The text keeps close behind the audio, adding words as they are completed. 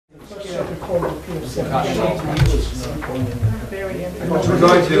We're going to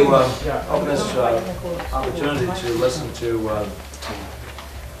open this opportunity to listen to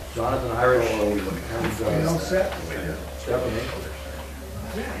Jonathan Irish and Stephanie.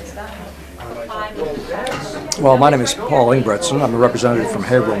 Well, my name is Paul Ingebretson. I'm a representative from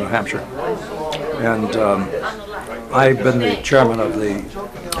Haverhill, New Hampshire. And I've been the chairman of the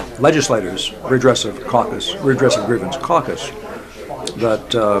Legislators' Redressive Grievance Caucus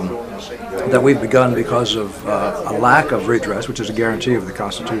that we've begun because of a lack of redress, which is a guarantee of the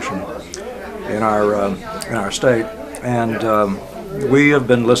Constitution in our state. And we have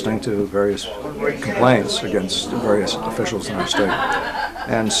been listening to various complaints against various officials in our state.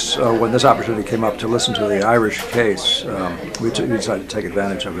 And so when this opportunity came up to listen to the Irish case, we decided to take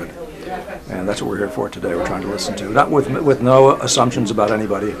advantage of it. And that's what we're here for today. We're trying to listen to, not with no assumptions about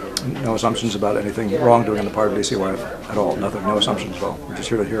anybody, no assumptions about anything wrongdoing on the part of DCYF at all. Nothing, no assumptions at all. We're just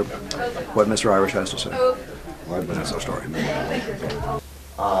here to hear what Mr. Irish has to say. And that's our story.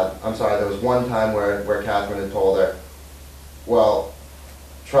 I'm sorry, there was one time where Catherine had told her, well,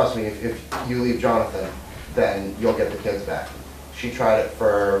 trust me, if you leave Jonathan, then you'll get the kids back. She tried it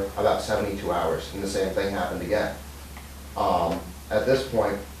for about 72 hours, and the same thing happened again. At this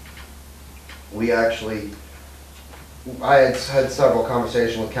point, I had had several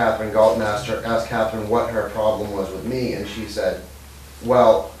conversations with Catherine Galton, asked Catherine what her problem was with me, and she said,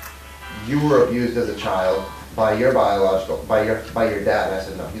 well, you were abused as a child by your dad. And I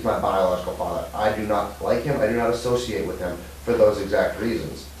said, no, he's my biological father. I do not like him, I do not associate with him for those exact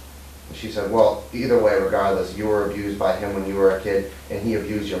reasons. And she said, well, either way, regardless, you were abused by him when you were a kid, and he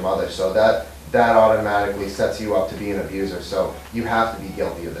abused your mother, so that automatically sets you up to be an abuser, so you have to be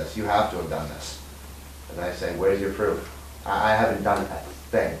guilty of this. You have to have done this. And I say, where's your proof? I haven't done that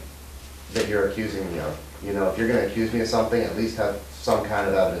thing that you're accusing me of. You know, if you're going to accuse me of something, at least have some kind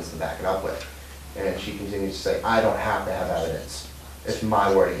of evidence to back it up with. And she continues to say, I don't have to have evidence. It's my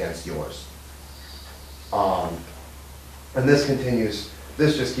word against yours. And this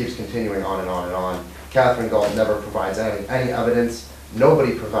just keeps continuing on and on and on. Catherine Galton never provides any evidence.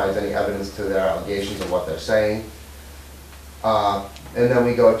 Nobody provides any evidence to their allegations of what they're saying. And then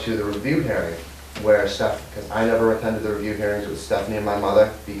we go to the review hearing, where because I never attended the review hearings with Stephanie and my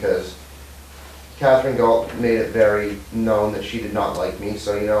mother, because Catherine Galton made it very known that she did not like me,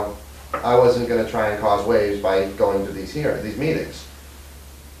 so you know, I wasn't going to try and cause waves by going to these meetings.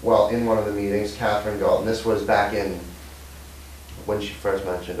 Well, in one of the meetings, Catherine Galton, this was back in when she first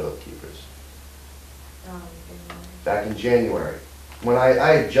mentioned Oath Keepers. Back in January. When I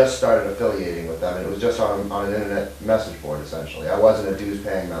had just started affiliating with them, and it was just on an internet message board, essentially. I wasn't a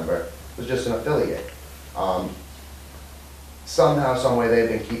dues-paying member. It was just an affiliate. Somehow, some way, they've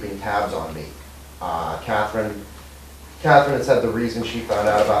been keeping tabs on me. Catherine had said the reason she found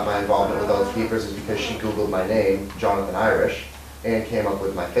out about my involvement with Oath Keepers is because she Googled my name, Jonathan Irish, and came up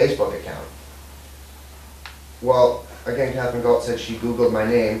with my Facebook account. Well, again, Catherine Galton said she Googled my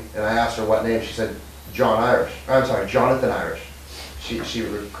name, and I asked her what name. She said, Jonathan Irish. She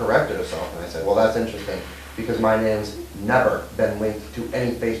corrected herself, and I said, well, that's interesting, because my name's never been linked to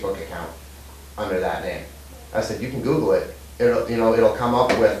any Facebook account under that name. I said, you can Google it. It'll come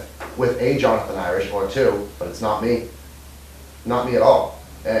up with a Jonathan Irish or two, but it's not me. Not me at all.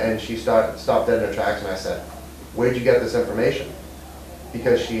 And she stopped dead in her tracks, and I said, where'd you get this information?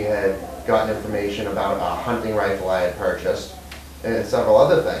 Because she had gotten information about a hunting rifle I had purchased and several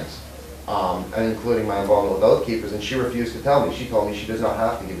other things. And including my involvement with Oath Keepers, and she refused to tell me. She told me she does not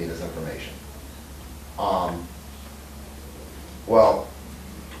have to give me this information. Well,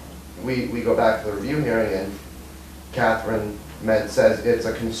 we go back to the review hearing, and Catherine says it's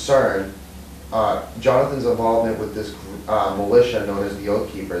a concern. Jonathan's involvement with this militia known as the Oath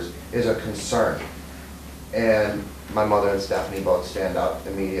Keepers is a concern. And my mother and Stephanie both stand up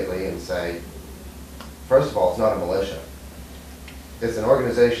immediately and say, first of all, it's not a militia. It's an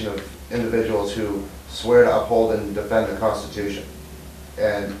organization of individuals who swear to uphold and defend the Constitution.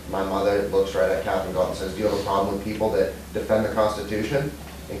 And my mother looks right at Catherine Galton and says, do you have a problem with people that defend the Constitution?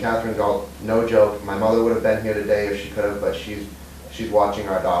 And Catherine Galton, no joke, my mother would have been here today if she could have, but she's watching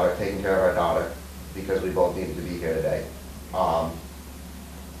our daughter, taking care of our daughter, because we both needed to be here today.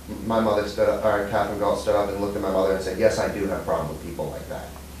 My mother Catherine Galton stood up and looked at my mother and said, yes, I do have a problem with people like that.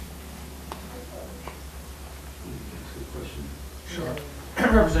 Sure.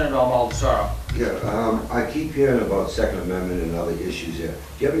 Representative Al-Maldasaro. Yeah, I keep hearing about Second Amendment and other issues here.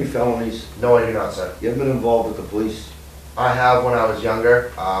 Do you have any felonies? No, I do not, sir. You haven't been involved with the police? I have when I was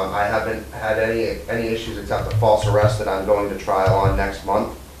younger. I haven't had any issues except a false arrest that I'm going to trial on next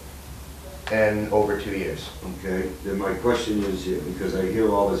month. in over 2 years. Okay, then my question is, because I hear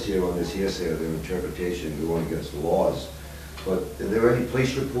all this here on this hearsay of their interpretation going against the laws, but are there any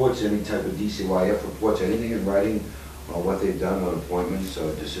police reports, any type of DCYF reports, anything in writing on what they've done on appointments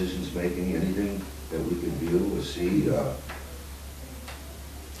or decisions making, anything that we could view or see?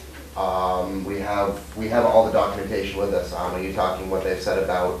 We have all the documentation with us. Are you talking what they've said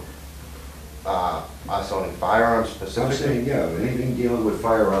about us owning firearms I'm specifically? saying, yeah, anything dealing with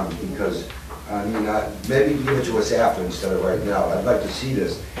firearms, because, I mean, maybe give it to us after instead of right now. I'd like to see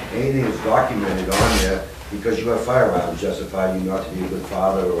this. Anything that's documented on there, because you have firearms, justify you not to be a good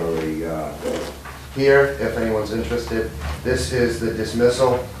father or a, Here, if anyone's interested, this is the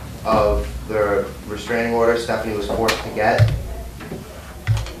dismissal of the restraining order Stephanie was forced to get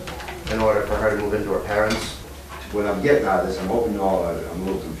in order for her to move into her parents. what I'm getting out of this, I'm hoping all, I'm a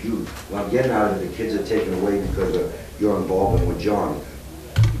little confused. What I'm getting out of it, the kids are taken away because of your involvement with John,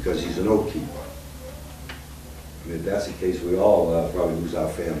 because he's an oath keeper. I mean, if that's the case, we all probably lose our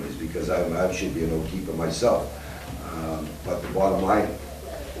families, because I should be an oath keeper myself. But the bottom line,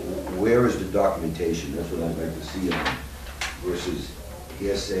 where is the documentation? That's what I'd like to see versus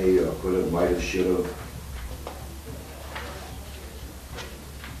hearsay or could have, might have, should have.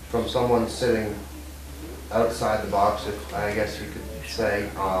 From someone sitting outside the box, if I guess you could say,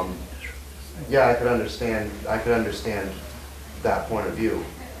 yeah, I could understand that point of view.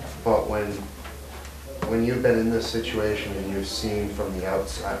 But when you've been in this situation and you've seen from the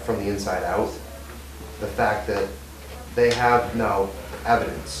outside, from the inside out, the fact that they have no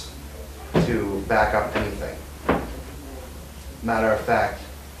evidence to back up anything. Matter of fact,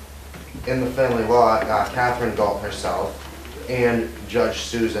 in the family law, Catherine Galt herself and Judge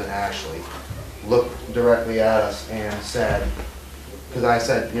Susan Ashley looked directly at us and said, because I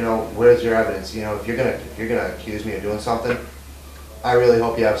said, you know, where's your evidence? You know, if you're gonna accuse me of doing something, I really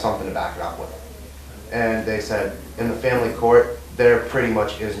hope you have something to back it up with. And they said, in the family court, there pretty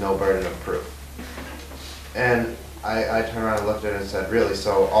much is no burden of proof. And I turned around and looked at it and said, really,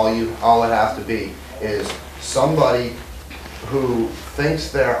 so all it has to be is somebody who thinks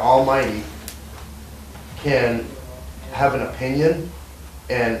they're almighty can have an opinion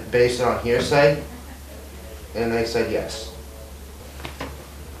and base it on hearsay? And they said yes.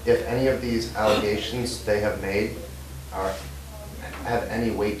 If any of these allegations they have made have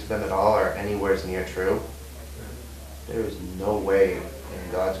any weight to them at all or anywhere near true, there is no way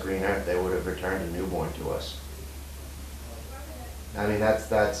in God's green earth they would have returned a newborn to us. I mean,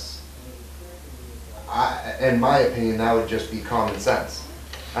 in my opinion, that would just be common sense.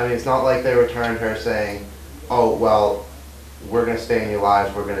 I mean, it's not like they returned her saying, oh, well, we're going to stay in your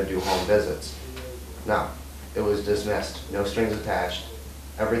lives, we're going to do home visits. No, it was dismissed, no strings attached,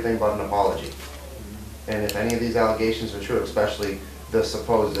 everything but an apology. And if any of these allegations are true, especially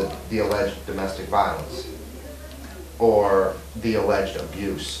the alleged domestic violence or the alleged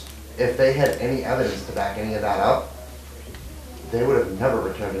abuse, if they had any evidence to back any of that up, they would have never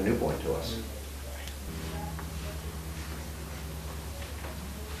returned a newborn to us.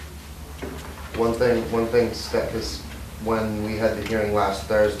 One thing, because when we had the hearing last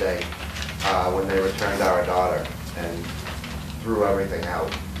Thursday, when they returned our daughter and threw everything out,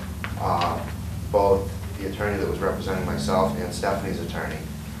 both the attorney that was representing myself and Stephanie's attorney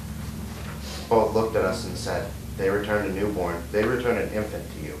both looked at us and said, they returned a newborn, they returned an infant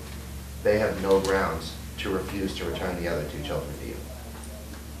to you. They have no grounds to refuse to return the other two children to you.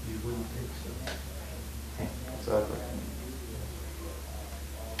 You wouldn't think so. Exactly.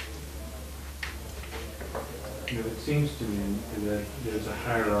 You know, it seems to me that there's a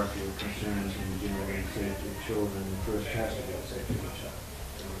hierarchy of concerns in dealing with safety of children. The first has to be the safety of the child.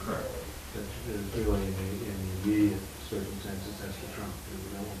 Correct. That is really in the immediate circumstances has to trump.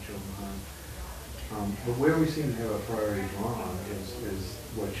 We don't want children harmed. But where we seem to have a priority drawn is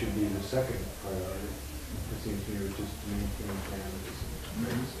what should be the second priority. It seems to me, which is to maintain families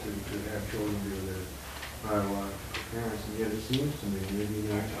and to have children be with their biological parents. And yet it seems to me, maybe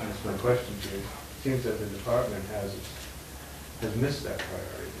not, that's my question to you, it seems that the department has missed that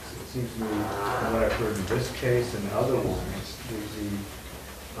priority. It seems to me, from what I've heard in this case and other ones, the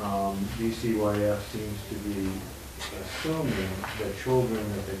DCYF seems to be assuming that children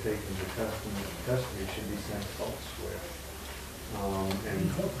that they take into custody should be sent elsewhere, and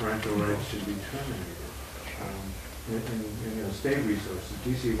parental rights should be terminated. And state resources,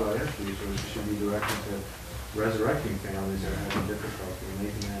 DCYF resources should be directed to resurrecting families that are having difficulty and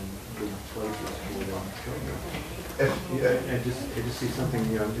making them good places for their children. And just see something,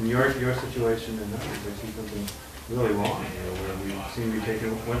 you know, in your situation and others, I see something really wrong, you know, where we seem to be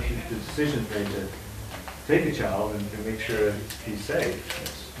taking, once the decision's made to take a child and make sure he's safe,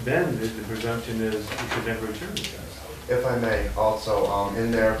 then the presumption is you should never return the child. If I may, also, in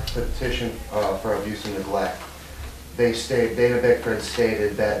their petition for abuse and neglect, Dana Bickford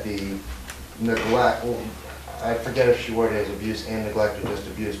stated that the neglect, well, I forget if she worded it as abuse and neglect or just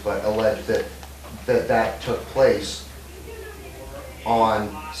abuse, but alleged that took place on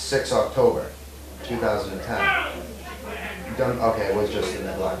 6 October 2010. Okay, it was just the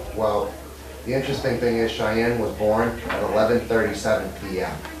neglect. Well, the interesting thing is Cheyenne was born at 11:37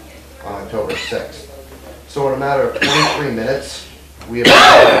 p.m. on October 6th. So in a matter of 23 minutes, we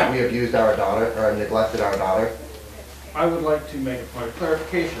abused our daughter, or neglected our daughter. I would like to make a point of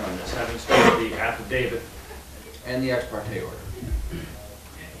clarification on this, having studied the affidavit and the ex parte order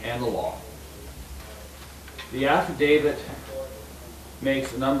and the law. The affidavit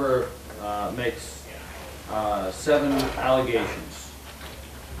makes a number, makes 7 allegations.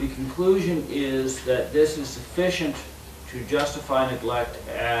 The conclusion is that this is sufficient to justify neglect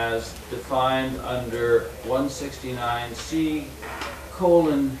as defined under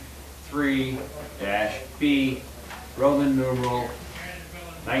 169C:3-B, Roman numeral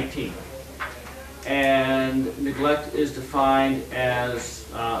 19. And neglect is defined as,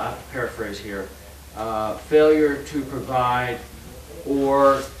 I have to paraphrase here, failure to provide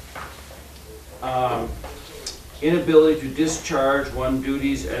or inability to discharge one's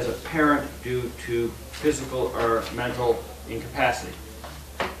duties as a parent due to physical or mental incapacity.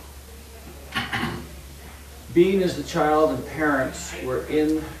 Being as the child and parents were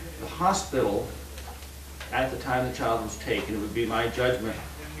in the hospital at the time the child was taken, it would be my judgment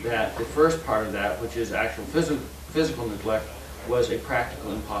that the first part of that, which is actual physical neglect, was a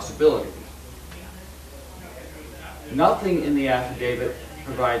practical impossibility. Nothing in the affidavit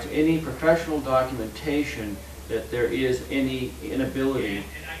provides any professional documentation that there is any inability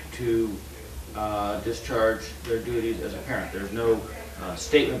to discharge their duties as a parent. There's no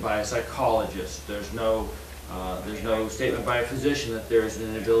statement by a psychologist. There's no statement by a physician that there is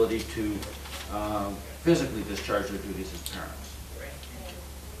an inability to physically discharge their duties as parents.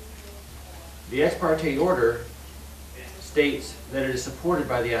 The ex parte order states that it is supported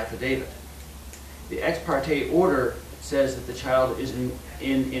by the affidavit. The ex parte order says that the child is in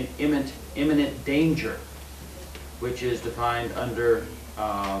imminent danger, which is defined under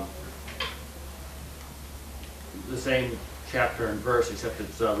the same chapter and verse, except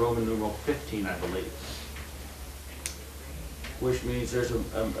it's Roman numeral 15, I believe, which means there's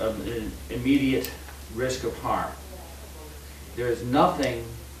an immediate risk of harm. There is nothing,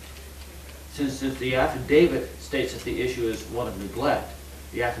 since the affidavit states that the issue is one of neglect,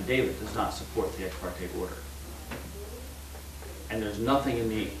 the affidavit does not support the ex parte order. And there's nothing in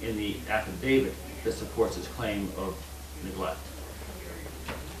the affidavit that supports its claim of neglect.